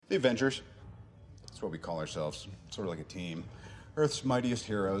The Avengers. That's what we call ourselves. Sort of like a team. Earth's mightiest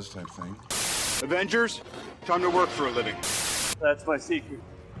heroes type thing. Avengers, time to work for a living. That's my secret.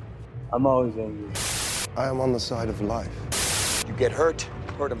 I'm always angry. I am on the side of life. You get hurt,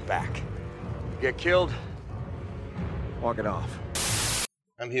 hurt him back. You get killed, walk it off.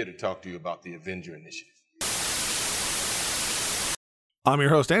 I'm here to talk to you about the Avenger Initiative. I'm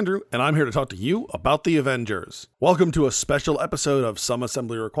your host, Andrew, and I'm here to talk to you about the Avengers. Welcome to a special episode of Some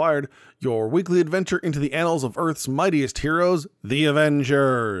Assembly Required, your weekly adventure into the annals of Earth's mightiest heroes, the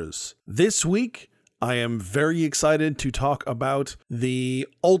Avengers. This week, I am very excited to talk about the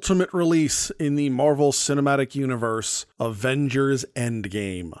ultimate release in the Marvel Cinematic Universe, Avengers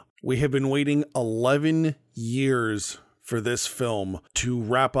Endgame. We have been waiting 11 years for this film to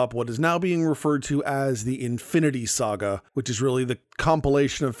wrap up what is now being referred to as the Infinity Saga, which is really the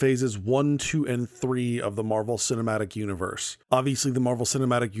compilation of phases 1, 2, and 3 of the Marvel Cinematic Universe. Obviously, the Marvel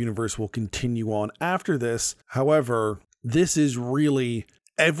Cinematic Universe will continue on after this. However, this is really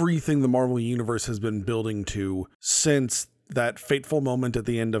everything the Marvel Universe has been building to since that fateful moment at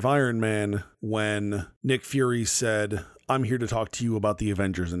the end of Iron Man when Nick Fury said, "I'm here to talk to you about the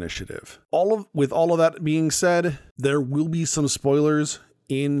Avengers Initiative." With all of that being said, there will be some spoilers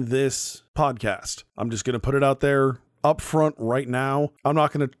in this podcast. I'm just going to put it out there up front right now. I'm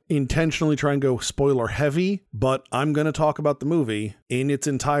not going to intentionally try and go spoiler heavy, but I'm going to talk about the movie in its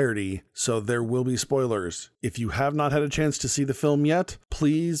entirety, so there will be spoilers. If you have not had a chance to see the film yet,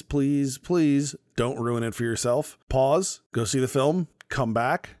 please, please, please don't ruin it for yourself. Pause, go see the film, come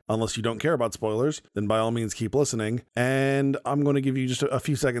back. Unless you don't care about spoilers, then by all means keep listening. And I'm going to give you just a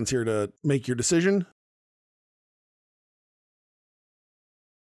few seconds here to make your decision.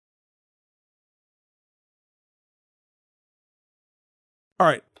 All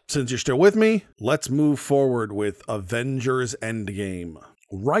right, since you're still with me, let's move forward with Avengers Endgame.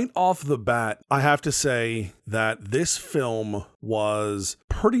 Right off the bat, I have to say that this film was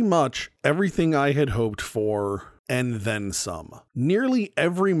pretty much everything I had hoped for and then some. Nearly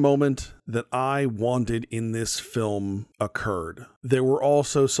every moment that I wanted in this film occurred. There were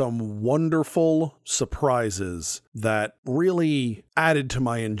also some wonderful surprises that really added to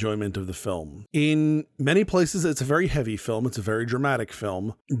my enjoyment of the film. In many places, it's a very heavy film. It's a very dramatic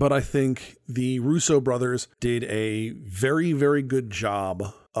film, but I think the Russo brothers did a very, very good job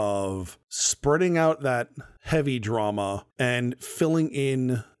of spreading out that heavy drama and filling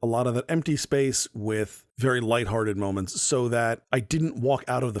in a lot of that empty space with very lighthearted moments so that I didn't walk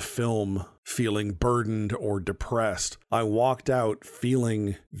out of the film feeling burdened or depressed. I walked out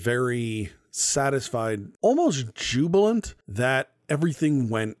feeling very satisfied, almost jubilant that everything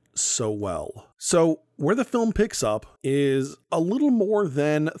went so well. So where the film picks up is a little more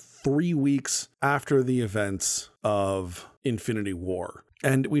than 3 weeks after the events of Infinity War.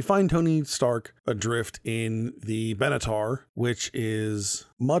 And we find Tony Stark adrift in the Benatar, which is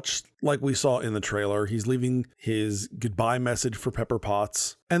much like we saw in the trailer. He's leaving his goodbye message for Pepper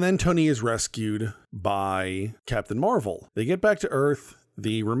Potts. And then Tony is rescued by Captain Marvel. They get back to Earth.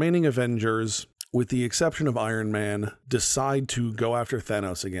 The remaining Avengers, with the exception of Iron Man, decide to go after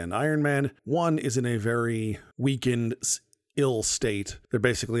Thanos again. Iron Man, one, is in a very weakened, ill state. They're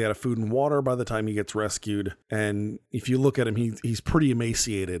basically out of food and water by the time he gets rescued. And if you look at him, he's pretty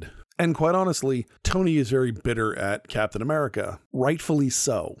emaciated. And quite honestly, Tony is very bitter at Captain America, rightfully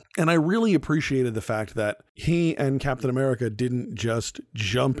so. And I really appreciated the fact that he and Captain America didn't just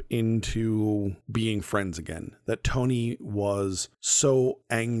jump into being friends again, that Tony was so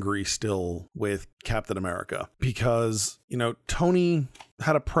angry still with Captain America because, Tony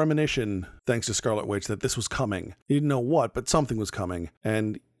had a premonition, thanks to Scarlet Witch, that this was coming. He didn't know what, but something was coming.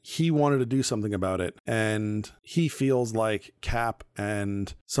 And he wanted to do something about it, and he feels like Cap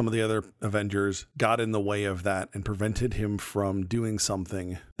and some of the other Avengers got in the way of that and prevented him from doing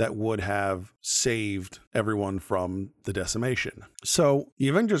something that would have saved everyone from the decimation. So the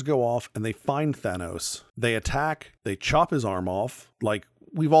Avengers go off and they find Thanos. They attack, they chop his arm off, like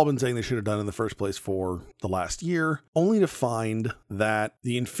we've all been saying they should have done in the first place for the last year, only to find that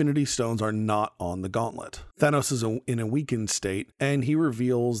the Infinity Stones are not on the gauntlet. Thanos is in a weakened state, and he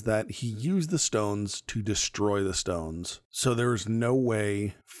reveals that he used the stones to destroy the stones. So there's no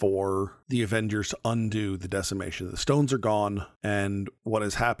way for the Avengers to undo the decimation. The stones are gone, and what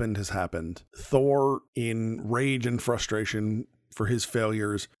has happened has happened. Thor, in rage and frustration, for his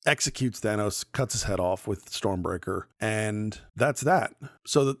failures, executes Thanos, cuts his head off with Stormbreaker, and that's that.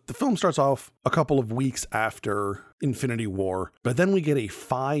 So the film starts off a couple of weeks after Infinity War, but then we get a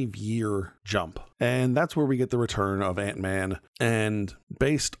 5-year jump. And that's where we get the return of Ant-Man. And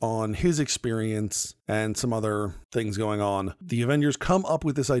based on his experience and some other things going on, the Avengers come up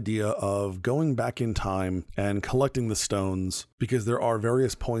with this idea of going back in time and collecting the stones, because there are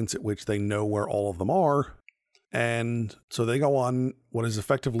various points at which they know where all of them are. And so they go on what is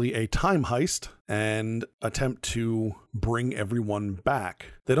effectively a time heist and attempt to bring everyone back.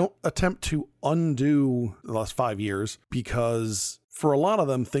 They don't attempt to undo the last 5 years, because for a lot of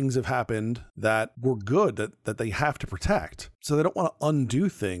them, things have happened that were good, that they have to protect. So they don't want to undo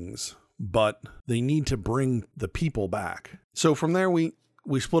things, but they need to bring the people back. So from there, we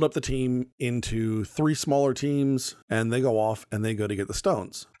split up the team into 3 smaller teams, and they go off and they go to get the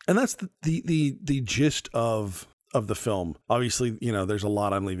stones. And that's the gist of the film. Obviously, there's a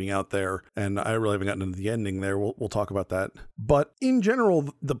lot I'm leaving out there, and I really haven't gotten into the ending there. We'll talk about that. But in general,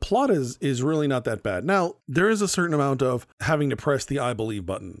 the plot is really not that bad. Now, there is a certain amount of having to press the I believe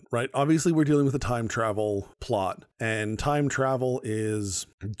button, right? Obviously, we're dealing with a time travel plot, and time travel is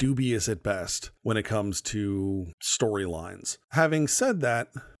dubious at best when it comes to storylines. Having said that,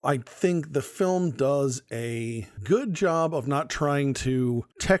 I think the film does a good job of not trying to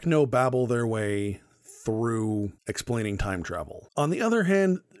techno-babble their way through explaining time travel. On the other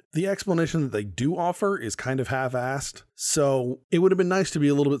hand, the explanation that they do offer is kind of half-assed, so it would have been nice to be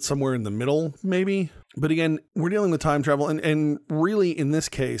a little bit somewhere in the middle, maybe. But again, we're dealing with time travel, and really, in this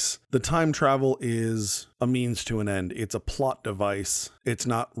case, the time travel is a means to an end. It's a plot device. It's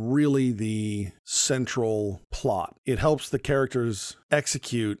not really the central plot. It helps the characters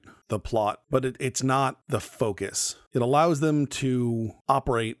execute the plot, but it's not the focus. It allows them to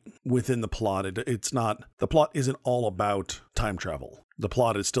operate within the plot. The plot isn't all about time travel. The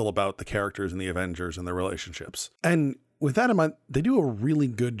plot is still about the characters and the Avengers and their relationships. And with that in mind, they do a really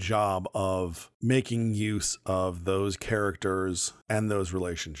good job of making use of those characters and those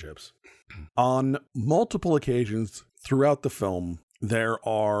relationships. On multiple occasions throughout the film, there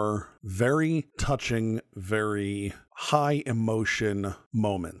are very touching, very high emotion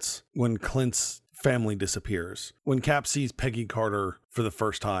moments when Clint's family disappears, when Cap sees Peggy Carter for the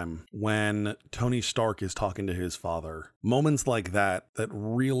first time, when Tony Stark is talking to his father. Moments like that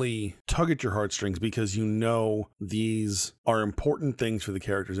really tug at your heartstrings, because these are important things for the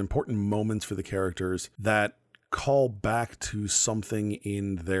characters, important moments for the characters that call back to something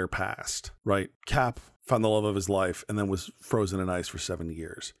in their past, right? Cap found the love of his life and then was frozen in ice for 7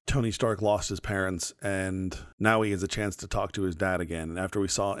 years. Tony Stark lost his parents, and now he has a chance to talk to his dad again. And after we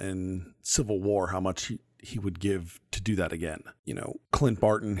saw in Civil War how much he would give to do that again. Clint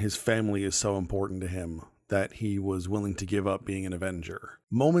Barton, his family is so important to him that he was willing to give up being an Avenger.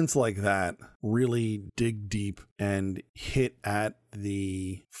 Moments like that really dig deep and hit at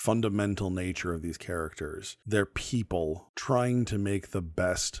the fundamental nature of these characters. They're people trying to make the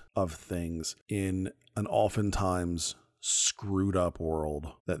best of things in an oftentimes screwed up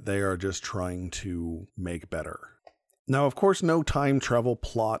world that they are just trying to make better. Now, of course, no time travel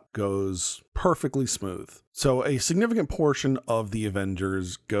plot goes perfectly smooth. So a significant portion of the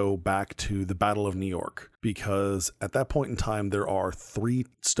Avengers go back to the Battle of New York, because at that point in time, there are 3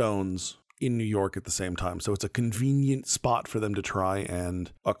 stones in New York at the same time. So it's a convenient spot for them to try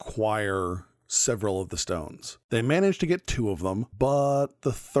and acquire several of the stones. They manage to get 2 of them, but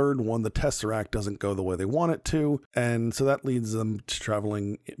the third one, the Tesseract, doesn't go the way they want it to. And so that leads them to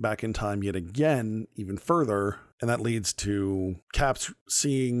traveling back in time yet again, even further. And that leads to Cap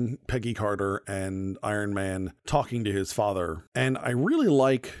seeing Peggy Carter and Iron Man talking to his father. And I really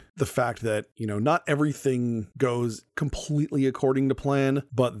like the fact that, not everything goes completely according to plan,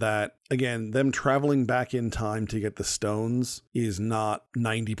 but that, again, them traveling back in time to get the stones is not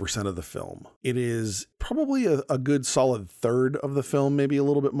 90% of the film. It is probably a good solid third of the film, maybe a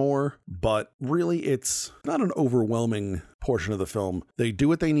little bit more, but really it's not an overwhelming portion of the film. They do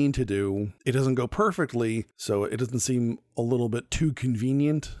what they need to do. It doesn't go perfectly, so it doesn't seem a little bit too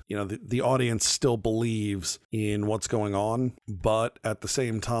convenient. The audience still believes in what's going on, but at the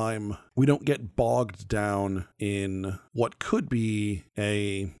same time, we don't get bogged down in what could be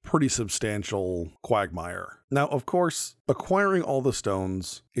a pretty substantial quagmire. Now, of course, acquiring all the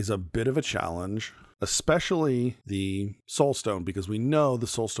stones is a bit of a challenge, especially the Soul Stone, because we know the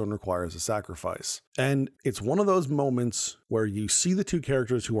Soul Stone requires a sacrifice. And it's one of those moments where you see the two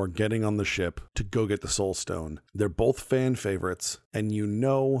characters who are getting on the ship to go get the Soul Stone. They're both fan favorites, and you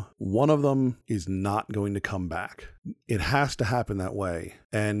know one of them is not going to come back. It has to happen that way.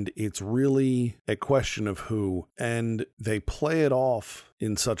 And it's really a question of who. And they play it off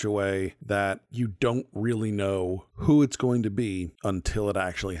in such a way that you don't really know who it's going to be until it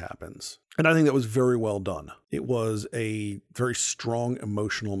actually happens. And I think that was very well done. It was a very strong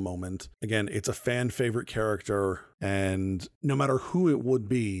emotional moment. Again, it's a fan favorite character, and no matter who it would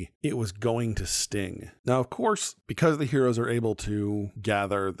be, it was going to sting. Now, of course, because the heroes are able to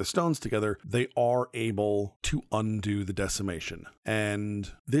gather the stones together, they are able to undo the decimation. And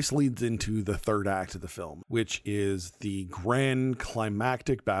this leads into the third act of the film, which is the grand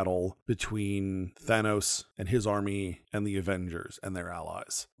climactic battle between Thanos and his army and the Avengers and their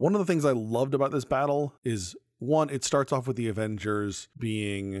allies. One of the things I loved about this battle is, one, it starts off with the Avengers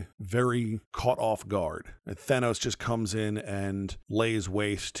being very caught off guard. And Thanos just comes in and lays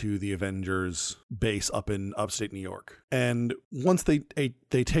waste to the Avengers base up in upstate New York. And once they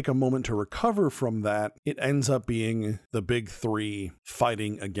take a moment to recover from that, it ends up being the big three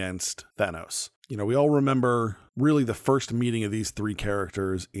fighting against Thanos. You know, we all remember really the first meeting of these three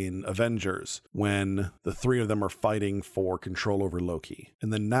characters in Avengers, when the three of them are fighting for control over Loki.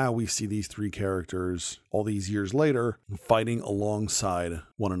 And then now we see these three characters all these years later fighting alongside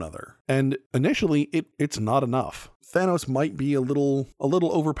one another. And initially it's not enough. Thanos might be a little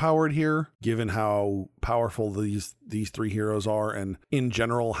overpowered here, given how powerful these three heroes are, and in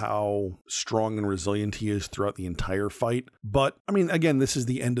general how strong and resilient he is throughout the entire fight. But I mean, again, this is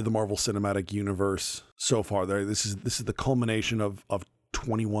the end of the Marvel Cinematic Universe so far. This is the culmination of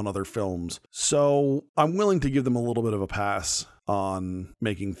 21 other films. So I'm willing to give them a little bit of a pass on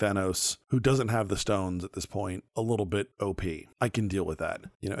making Thanos, who doesn't have the stones at this point, a little bit OP. I can deal with that.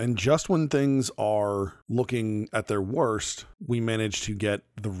 You know, and just when things are looking at their worst, we manage to get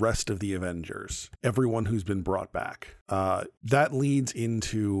the rest of the Avengers, everyone who's been brought back. That leads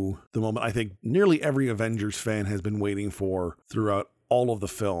into the moment I think nearly every Avengers fan has been waiting for throughout all of the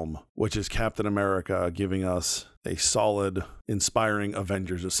film, which is Captain America giving us a solid, inspiring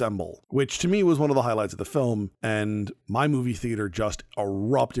Avengers Assemble, which to me was one of the highlights of the film, and my movie theater just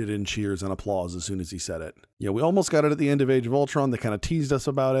erupted in cheers and applause as soon as he said it. Yeah, we almost got it at the end of Age of Ultron. They kind of teased us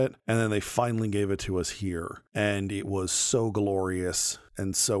about it, and then they finally gave it to us here, and it was so glorious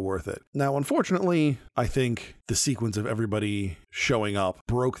and so worth it. Now, unfortunately, I think the sequence of everybody showing up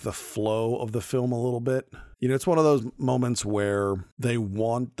broke the flow of the film a little bit. You know, it's one of those moments where they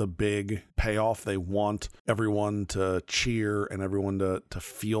want the big payoff. They want everyone to cheer and everyone to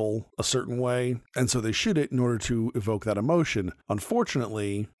feel a certain way. And so they shoot it in order to evoke that emotion.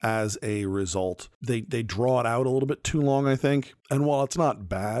 Unfortunately, as a result, they draw it out a little bit too long, I think. And while it's not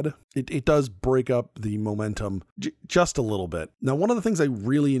bad, it does break up the momentum just a little bit. Now, one of the things I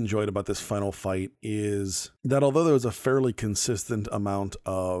really enjoyed about this final fight is that although there was a fairly consistent amount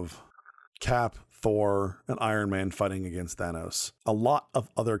of Cap, Thor, and Iron Man fighting against Thanos, a lot of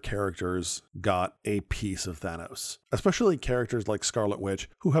other characters got a piece of Thanos, especially characters like Scarlet Witch,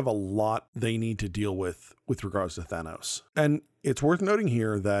 who have a lot they need to deal with regards to Thanos. And it's worth noting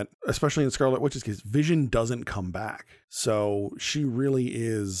here that, especially in Scarlet Witch's case, Vision doesn't come back. So she really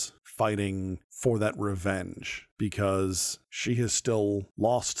is fighting for that revenge because she has still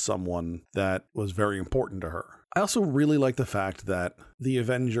lost someone that was very important to her. I also really like the fact that the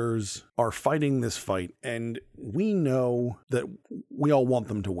Avengers are fighting this fight, and we know that we all want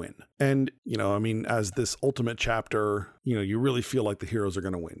them to win. And, you know, I mean, as this ultimate chapter, you know, you really feel like the heroes are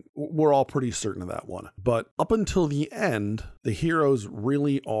going to win. We're all pretty certain of that one. But up until the end, the heroes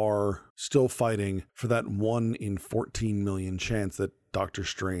really are still fighting for that 1 in 14 million chance that Doctor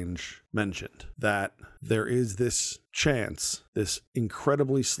Strange mentioned, that there is this chance, this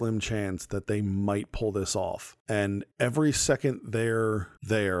incredibly slim chance that they might pull this off. And every second they're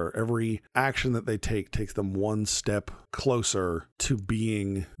there, every action that they take takes them one step closer to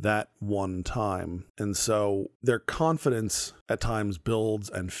being that one time. And so their confidence at times builds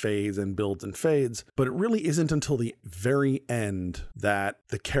and fades and builds and fades, but it really isn't until the very end that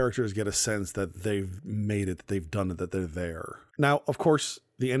the characters get a sense that they've made it, that they've done it, that they're there. Now, of course,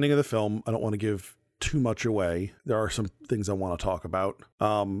 the ending of the film, I don't want to give too much away. There are some things I want to talk about.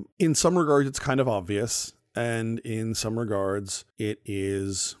 In some regards, it's kind of obvious. And in some regards, it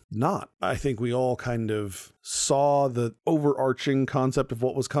is not. I think we all kind of saw the overarching concept of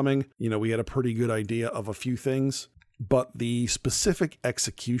what was coming. You know, we had a pretty good idea of a few things. but the specific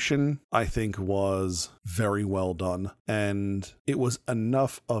execution, I think, was very well done. And it was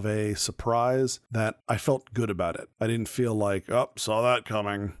enough of a surprise that I felt good about it. I didn't feel like, oh, saw that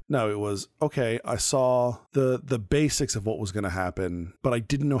coming. No, it was, okay, I saw the basics of what was going to happen, but I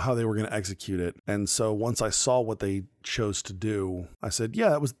didn't know how they were going to execute it. And so once I saw what they chose to do, I said,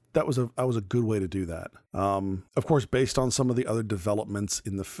 yeah, that was a good way to do that. Of course, based on some of the other developments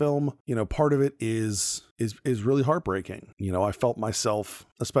in the film, part of it is really heartbreaking. I felt myself,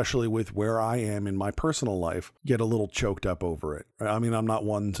 especially with where I am in my personal life, get a little choked up over it. I mean, I'm not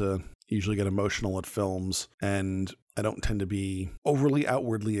one to usually get emotional at films, and I don't tend to be overly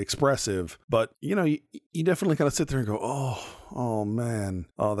outwardly expressive, but you definitely kind of sit there and go, oh man,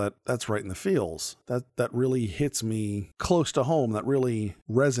 that's right in the feels. That really hits me close to home. That really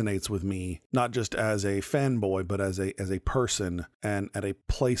resonates with me, not just as a fanboy, but as a person and at a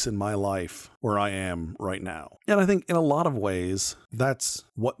place in my life where I am right now. And I think in a lot of ways, that's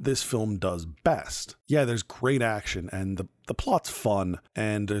what this film does best. Yeah, there's great action and the plot's fun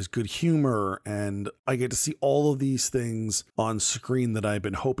and there's good humor, and I get to see all of these things on screen that I've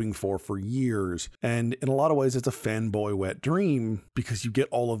been hoping for years. And in a lot of ways, it's a fanboy wet dream because you get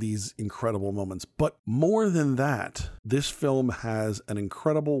all of these incredible moments. But more than that, this film has an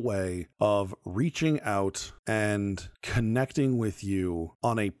incredible way of reaching out and connecting with you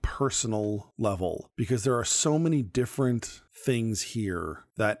on a personal level, because there are so many different things here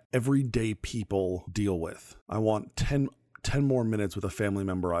that everyday people deal with. I want 10 more minutes with a family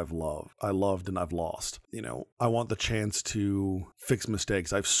member I loved and I've lost. I want the chance to fix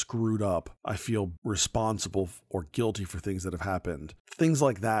mistakes I've screwed up. I feel responsible or guilty for things that have happened. Things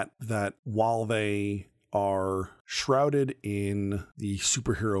like that while they are shrouded in the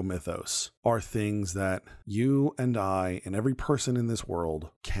superhero mythos, are things that you and I and every person in this world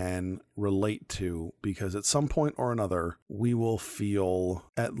can relate to, because at some point or another, we will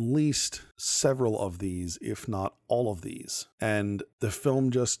feel at least several of these, if not all of these. And the film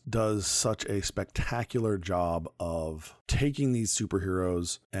just does such a spectacular job of taking these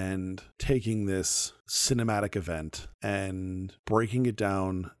superheroes and taking this cinematic event and breaking it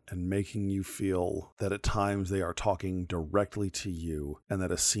down and making you feel that at times they are talking directly to you, and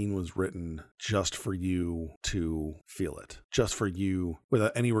that a scene was written just for you to feel it, just for you,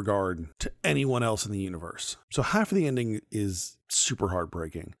 without any regard to anyone else in the universe. So half of the ending is super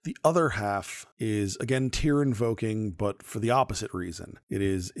heartbreaking. The other half is, again, tear-invoking, but for the opposite reason. It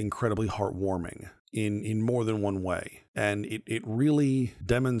is incredibly heartwarming in more than one way. And it really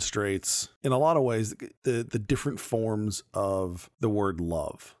demonstrates, in a lot of ways, the different forms of the word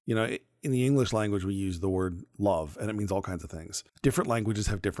love. In the English language, we use the word love, and it means all kinds of things. Different languages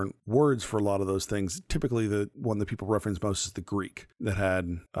have different words for a lot of those things. Typically, the one that people reference most is the Greek, that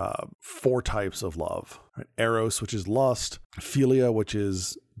had 4 types of love. Right? Eros, which is lust. Philia, which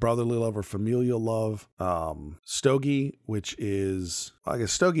is brotherly love or familial love. Stogi, which is, I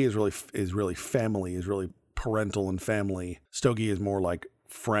guess stogi is really family, is really parental and family. Stogi is more like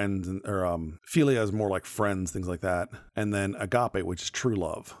friends, or philia is more like friends, things like that. And then agape, which is true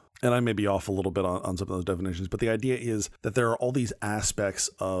love. And I may be off a little bit on some of those definitions, but the idea is that there are all these aspects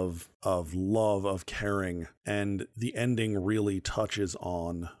of love, of caring, and the ending really touches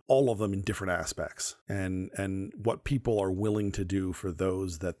on all of them in different aspects, and what people are willing to do for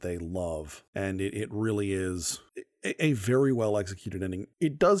those that they love. And it really is a very well executed ending.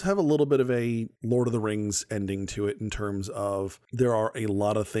 It does have a little bit of a Lord of the Rings ending to it, in terms of there are a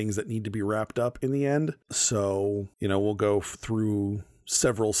lot of things that need to be wrapped up in the end. So, we'll go through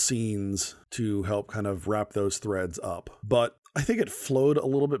several scenes to help kind of wrap those threads up. But I think it flowed a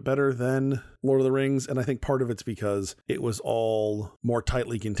little bit better than Lord of the Rings, and I think part of it's because it was all more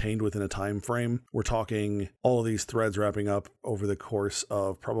tightly contained within a time frame. We're talking all of these threads wrapping up over the course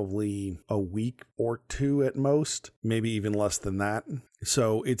of probably a week or 2 at most, maybe even less than that.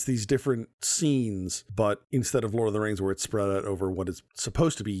 So it's these different scenes, but instead of Lord of the Rings where it's spread out over what is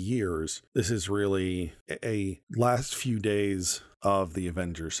supposed to be years, this is really a last few days of the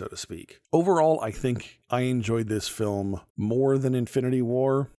Avengers, so to speak. Overall, I think I enjoyed this film more than Infinity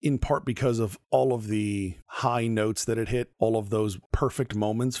War, in part because of all of the high notes that it hit, all of those perfect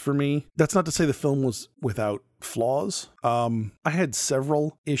moments for me. That's not to say the film was without flaws. I had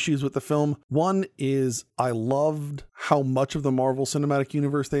several issues with the film. One is I loved how much of the Marvel Cinematic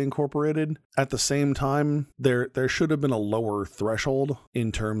Universe they incorporated. At the same time, there should have been a lower threshold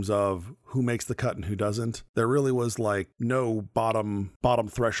in terms of who makes the cut and who doesn't. There really was like no bottom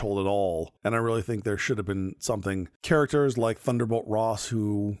threshold at all. And I really think there should have been something. Characters like Thunderbolt Ross,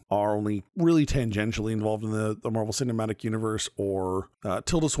 who are only really tangentially involved in the Marvel Cinematic Universe, or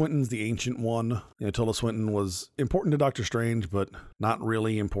Tilda Swinton's the Ancient One. Tilda Swinton was was important to Doctor Strange, but not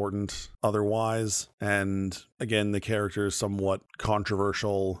really important otherwise. And again, the character is somewhat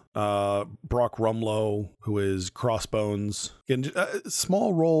controversial. Brock Rumlow, who is Crossbones. Again,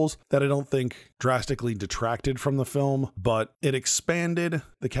 small roles that I don't think drastically detracted from the film, but it expanded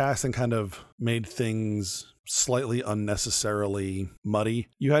the cast and kind of made things slightly unnecessarily muddy.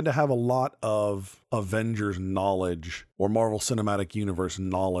 You had to have a lot of Avengers knowledge or Marvel Cinematic Universe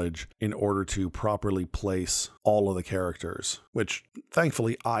knowledge in order to properly place all of the characters, which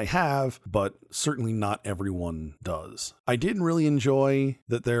thankfully I have, but certainly not everyone does. I did really enjoy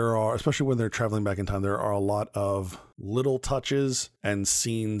that there are, especially when they're traveling back in time, there are a lot of little touches and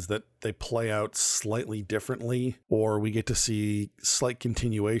scenes that they play out slightly differently, or we get to see slight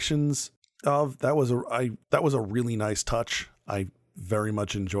continuations of. That was a really nice touch. I very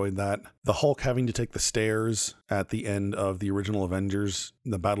much enjoyed that. The Hulk having to take the stairs at the end of the original Avengers,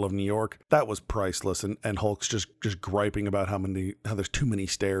 the Battle of New York, that was priceless. And Hulk's just griping about how there's too many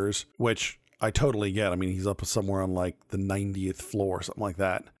stairs, which I totally get. I mean, he's up somewhere on like the 90th floor or something like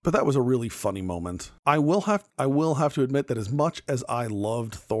that. But that was a really funny moment. I will have to admit that as much as I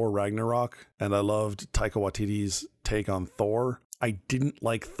loved Thor Ragnarok and I loved Taika Waititi's take on Thor, I didn't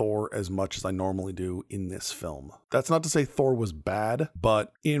like Thor as much as I normally do in this film. That's not to say Thor was bad,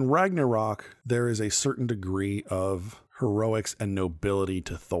 but in Ragnarok, there is a certain degree of heroics and nobility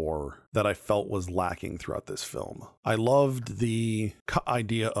to Thor that I felt was lacking throughout this film. I loved the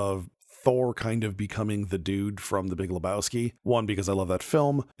idea of Thor kind of becoming the dude from The Big Lebowski. One, because I love that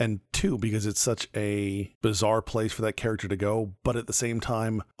film, and two, because it's such a bizarre place for that character to go, but at the same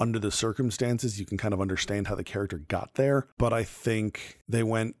time, under the circumstances, you can kind of understand how the character got there. But I think they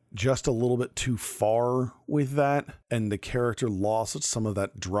went just a little bit too far with that, and the character lost some of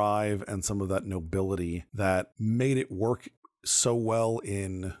that drive and some of that nobility that made it work so well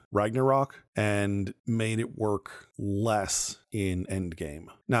in Ragnarok and made it work less in Endgame.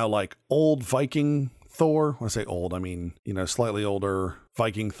 Now, like old Viking Thor, when I say old, I mean, slightly older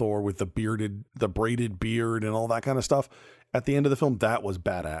Viking Thor with the braided beard and all that kind of stuff. At the end of the film, that was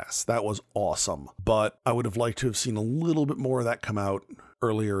badass. That was awesome. But I would have liked to have seen a little bit more of that come out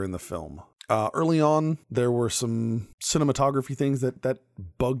earlier in the film. Early on, there were some cinematography things that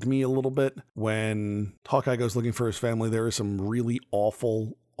bugged me a little bit. When Hawkeye goes looking for his family, there is some really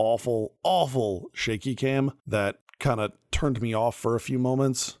awful shaky cam that kind of turned me off for a few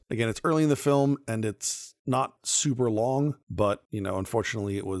moments. Again, it's early in the film and it's not super long, but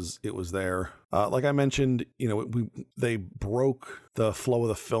unfortunately it was there. Like I mentioned, they broke the flow of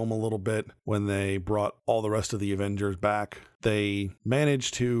the film a little bit when they brought all the rest of the Avengers back. They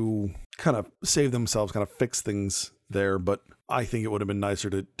managed to kind of save themselves, kind of fix things there, but I think it would have been nicer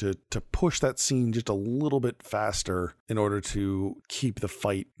to push that scene just a little bit faster in order to keep the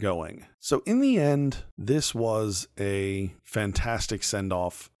fight going. So in the end, this was a fantastic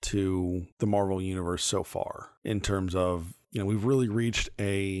send-off to the Marvel Universe so far in terms of, we've really reached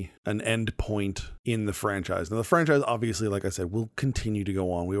an end point in the franchise. Now, the franchise, obviously, like I said, will continue to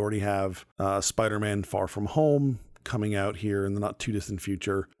go on. We already have Spider-Man Far From Home coming out here in the not too distant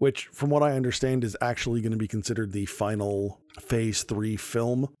future, which from what I understand is actually going to be considered the final phase 3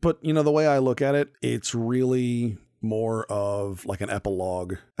 film. But the way I look at it, it's really more of like an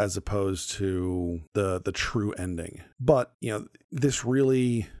epilogue as opposed to the true ending. But this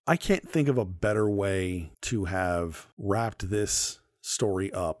really, I can't think of a better way to have wrapped this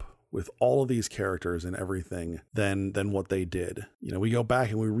story up with all of these characters and everything than what they did. We go back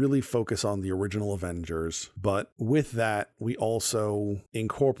and we really focus on the original Avengers, but with that, we also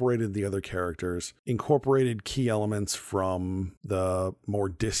incorporated the other characters, incorporated key elements from the more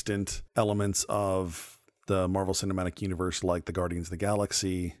distant elements of the Marvel Cinematic Universe, like the Guardians of the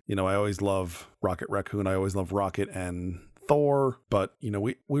Galaxy. I always love Rocket Raccoon. I always love Rocket and Thor, but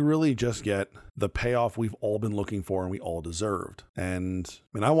we really just get the payoff we've all been looking for and we all deserved. And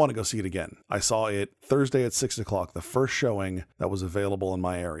I want to go see it again. I saw it Thursday at 6:00, the first showing that was available in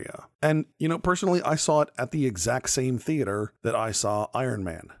my area. And personally, I saw it at the exact same theater that I saw Iron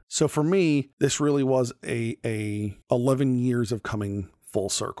Man. So for me, this really was a 11 years of coming full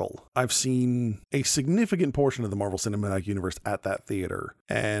circle. I've seen a significant portion of the Marvel Cinematic Universe at that theater.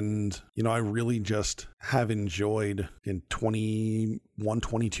 And, I really just have enjoyed in 21,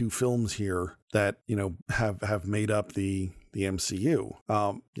 22 films here that, have made up the MCU.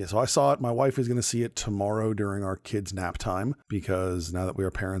 So I saw it. My wife is going to see it tomorrow during our kids' nap time, because now that we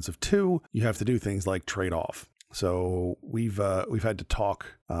are parents of 2, you have to do things like trade off. So we've had to talk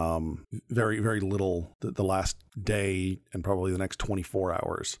very, very little the last day and probably the next 24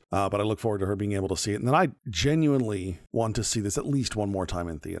 hours. But I look forward to her being able to see it. And then I genuinely want to see this at least one more time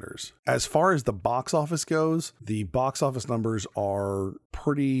in theaters. As far as the box office goes, the box office numbers are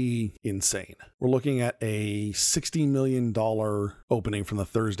pretty insane. We're looking at a $60 million opening from the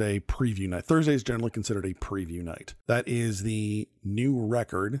Thursday preview night. Thursday is generally considered a preview night. That is the new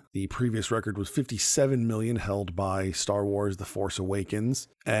record. The previous record was $57 million, held by Star Wars The Force Awakens.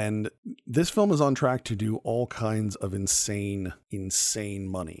 And this film is on track to do all kinds of insane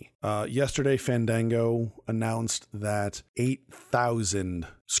money. Yesterday, Fandango announced that 8,000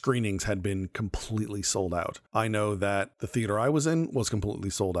 screenings had been completely sold out. I know that the theater I was in was completely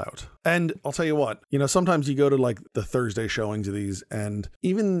sold out. And I'll tell you what, sometimes you go to like the Thursday showings of these, and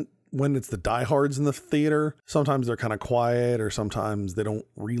even when it's the diehards in the theater, sometimes they're kind of quiet or sometimes they don't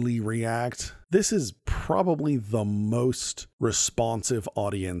really react. This is probably the most responsive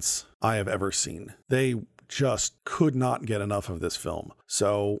audience I have ever seen. They just could not get enough of this film.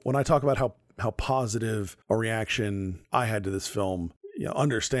 So when I talk about how positive a reaction I had to this film,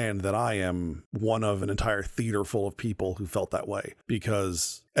 understand that I am one of an entire theater full of people who felt that way,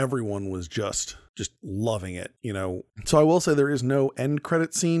 because everyone was just loving it, So I will say there is no end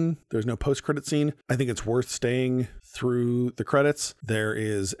credit scene. There's no post credit scene. I think it's worth staying through the credits. There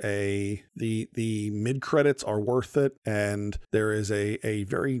is the mid credits are worth it. And there is a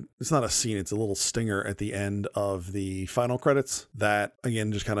very, it's not a scene, it's a little stinger at the end of the final credits that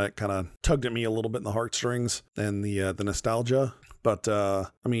again, just kind of tugged at me a little bit in the heartstrings and the nostalgia. But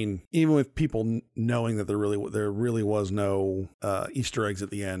even with people knowing that there really was no Easter eggs at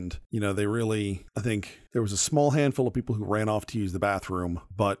the end, I think there was a small handful of people who ran off to use the bathroom,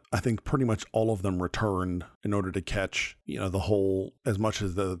 but I think pretty much all of them returned in order to catch, the whole, as much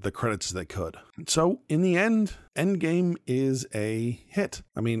as the credits as they could. So in the end, Endgame is a hit.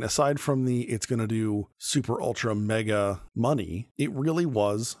 Aside from it's going to do super ultra mega money, it really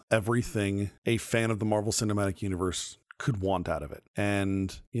was everything a fan of the Marvel Cinematic Universe could want out of it.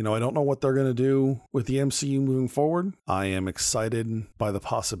 And, I don't know what they're going to do with the MCU moving forward. I am excited by the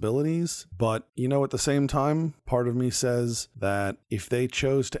possibilities, but, at the same time, part of me says that if they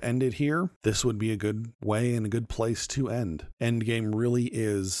chose to end it here, this would be a good way and a good place to end. Endgame really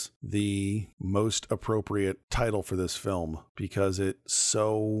is the most appropriate title for this film because it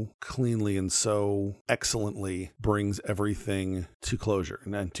so cleanly and so excellently brings everything to closure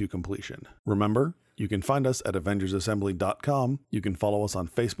and to completion. Remember, you can find us at AvengersAssembly.com. You can follow us on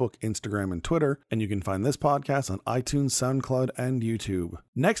Facebook, Instagram, and Twitter. And you can find this podcast on iTunes, SoundCloud, and YouTube.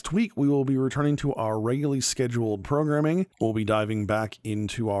 Next week, we will be returning to our regularly scheduled programming. We'll be diving back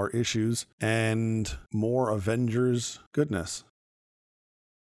into our issues and more Avengers goodness.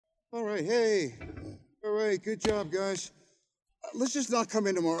 All right, hey. All right, good job, guys. Let's just not come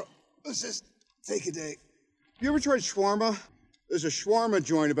in tomorrow. Let's just take a day. You ever tried shawarma? There's a shawarma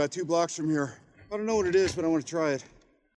joint about 2 blocks from here. I don't know what it is, but I want to try it.